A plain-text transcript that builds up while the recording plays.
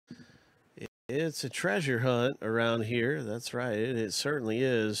It's a treasure hunt around here. That's right. It certainly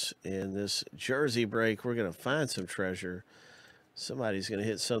is. In this Jersey break, we're going to find some treasure. Somebody's going to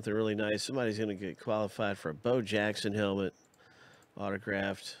hit something really nice. Somebody's going to get qualified for a Bo Jackson helmet,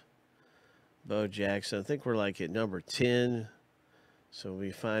 autographed Bo Jackson. I think we're like at number 10. So we'll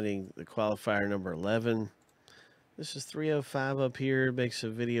be finding the qualifier number 11. This is 305 up here. It makes the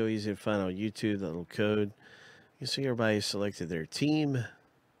video easy to find on YouTube, that little code. You see everybody selected their team.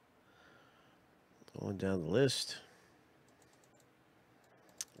 Going down the list.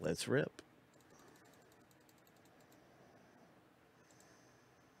 Let's rip.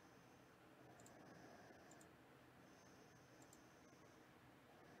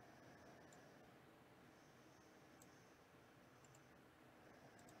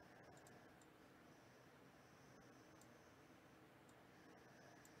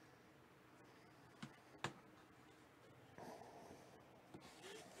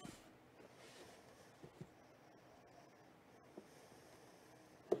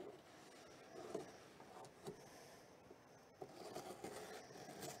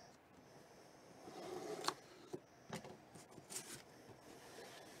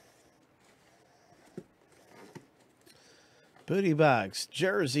 Booty box,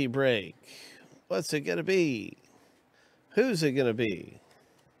 Jersey break. What's it going to be? Who's it going to be?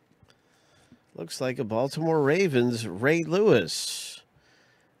 Looks like a Baltimore Ravens, Ray Lewis.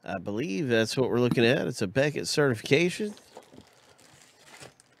 I believe that's what we're looking at. It's a Beckett certification.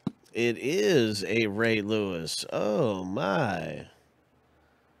 It is a Ray Lewis. Oh, my.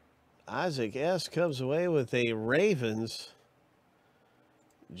 Isaac S. comes away with a Ravens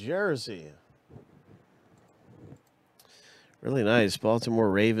jersey. Really nice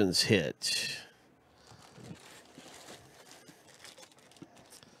Baltimore Ravens hit.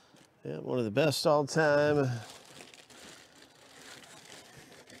 Yeah, one of the best all time.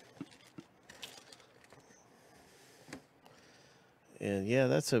 And yeah,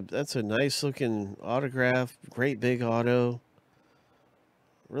 that's a nice looking autograph. Great big auto.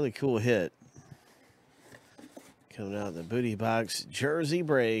 Really cool hit. Coming out of the booty box. Jersey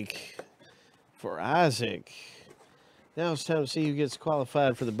break for Isaac. Now it's time to see who gets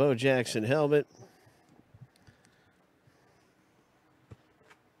qualified for the Bo Jackson helmet.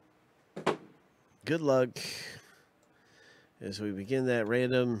 Good luck as we begin that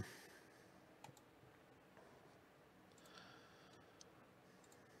random.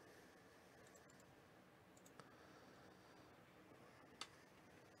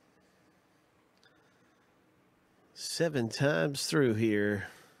 Seven times through here.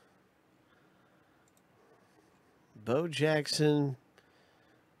 Bo Jackson,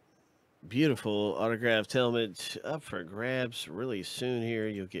 beautiful autographed helmet up for grabs really soon here.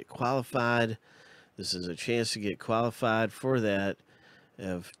 You'll get qualified. This is a chance to get qualified for that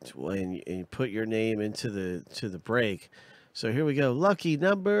when you put your name into the break. So here we go. Lucky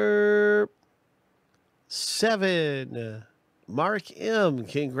number 7. Mark M.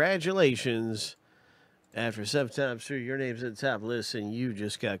 Congratulations. After 7 times through, your name's at the top of the list, and you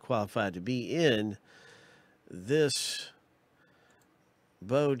just got qualified to be in this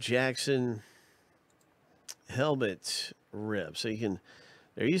Bo Jackson helmet rip. So you can,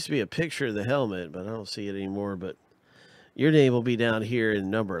 there used to be a picture of the helmet, but I don't see it anymore. But your name will be down here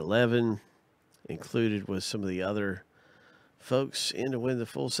in number 11, included with some of the other folks in to win the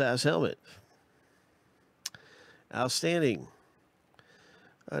full-size helmet. Outstanding.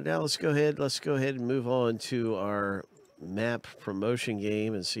 Now let's go ahead and move on to our map promotion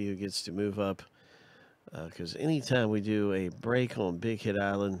game and see who gets to move up. Because anytime we do a break on Big Hit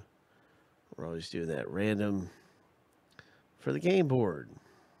Island, we're always doing that random for the game board.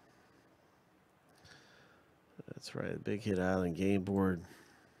 That's right, the Big Hit Island game board.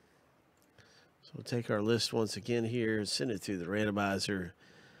 So we'll take our list once again here and send it through the randomizer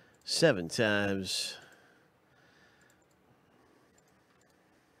 7 times.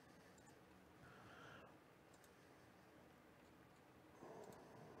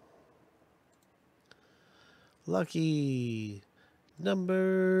 Lucky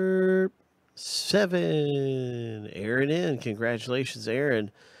number 7, Aaron in. Congratulations,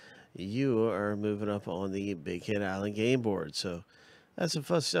 Aaron. You are moving up on the Big Hit Island game board. So that's some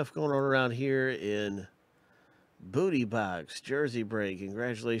fun stuff going on around here in Booty Box, Jersey break.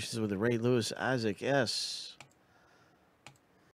 Congratulations with the Ray Lewis, Isaac S.